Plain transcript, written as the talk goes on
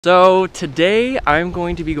So today I'm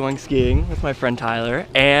going to be going skiing with my friend Tyler,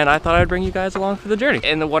 and I thought I'd bring you guys along for the journey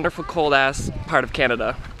in the wonderful cold ass part of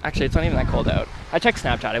Canada. Actually, it's not even that cold out. I checked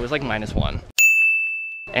Snapchat, it was like -1.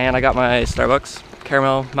 And I got my Starbucks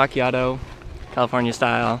caramel macchiato, California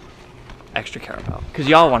style, extra caramel, because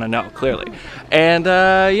y'all want to know, clearly. And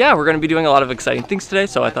yeah, we're going to be doing a lot of exciting things today,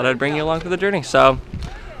 so I thought I'd bring you along for the journey. So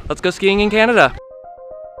let's go skiing in Canada.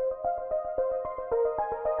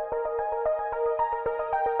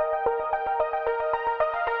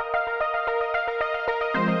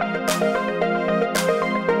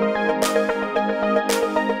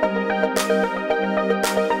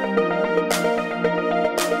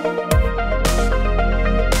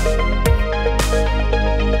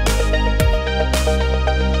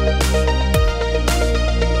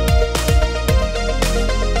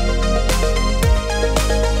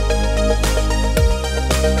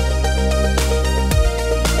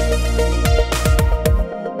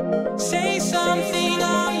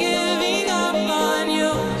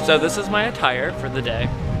 So this is my attire for the day.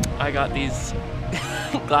 I got these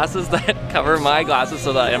glasses that cover my glasses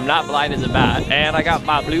so that I'm not blind as a bat. And I got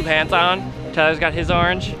my blue pants on. Tyler's got his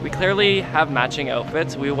orange. We clearly have matching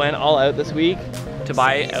outfits. We went all out this week to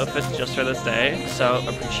buy outfits just for this day. So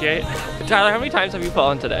appreciate. Tyler, how many times have you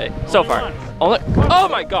fallen today? So far? Only, oh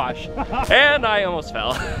my gosh. And I almost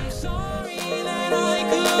fell.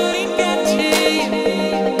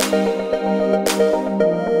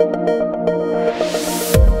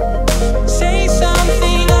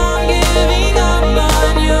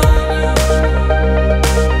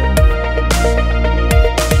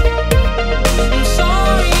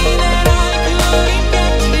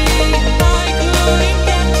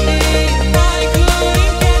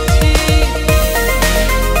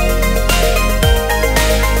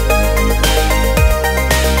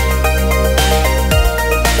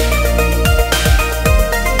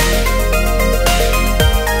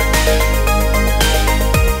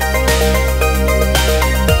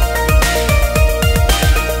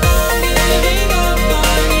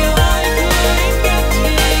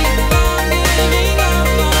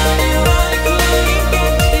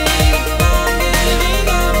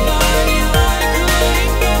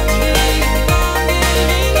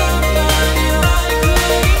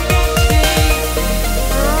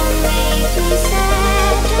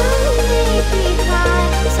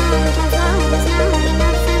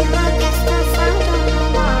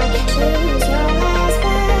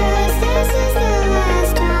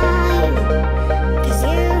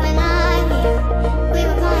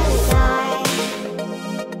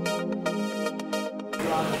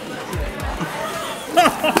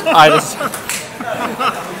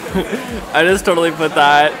 I just totally put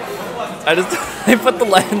that. I put the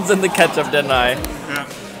lens in the ketchup, didn't I? Yeah.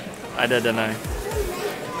 I did, didn't I?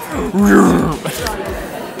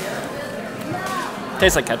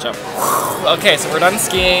 Tastes like ketchup. Okay, so we're done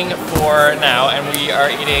skiing for now, and we are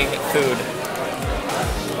eating food.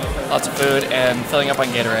 Lots of food and filling up on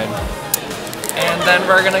Gatorade. And then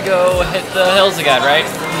we're gonna go hit the hills again, right?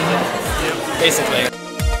 Mm-hmm. Basically.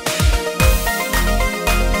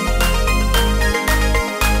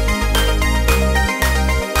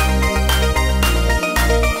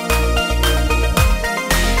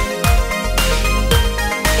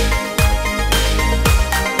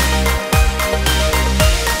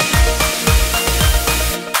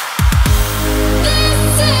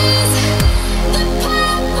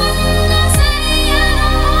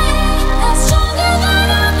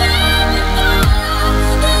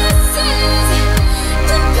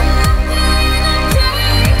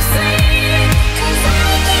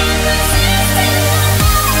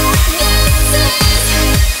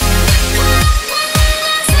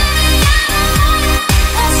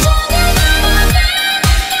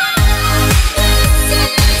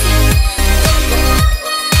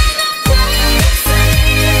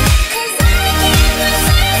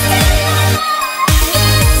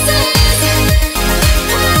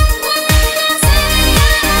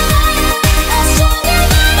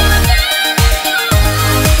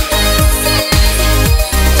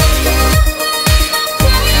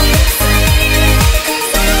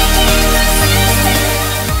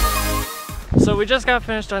 So we just got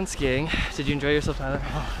finished on skiing. Did you enjoy yourself, Tyler?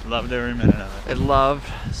 Oh, loved every minute of it. I loved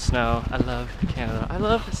snow. I love Canada. I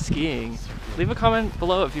love skiing. Leave a comment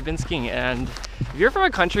below if you've been skiing, and if you're from a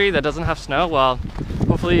country that doesn't have snow, well,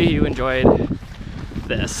 hopefully you enjoyed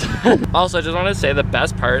this. Also, I just want to say the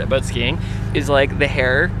best part about skiing is like the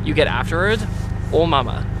hair you get afterwards. Oh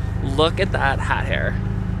mama, look at that hat hair.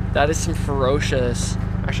 That is some ferocious.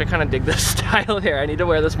 Actually, I kind of dig this style here. I need to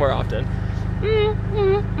wear this more often.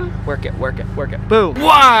 Work it, work it, work it. Boom.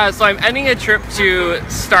 Wow, so I'm ending a trip to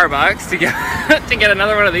Starbucks to get to get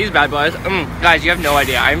another one of these bad boys. Guys, you have no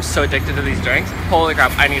idea. I'm so addicted to these drinks. Holy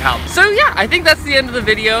crap, I need help. So yeah, I think that's the end of the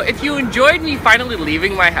video. If you enjoyed me finally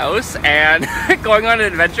leaving my house and going on an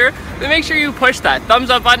adventure, then make sure you push that thumbs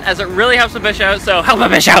up button as it really helps a bish out, so help a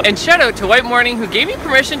bish out. And shout out to White Morning who gave me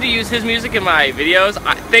permission to use his music in my videos.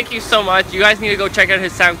 Thank you so much. You guys need to go check out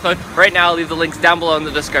his SoundCloud right now. I'll leave the links down below in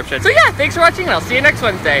the description. So yeah, thanks for watching and I'll see you next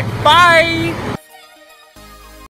Wednesday. Bye!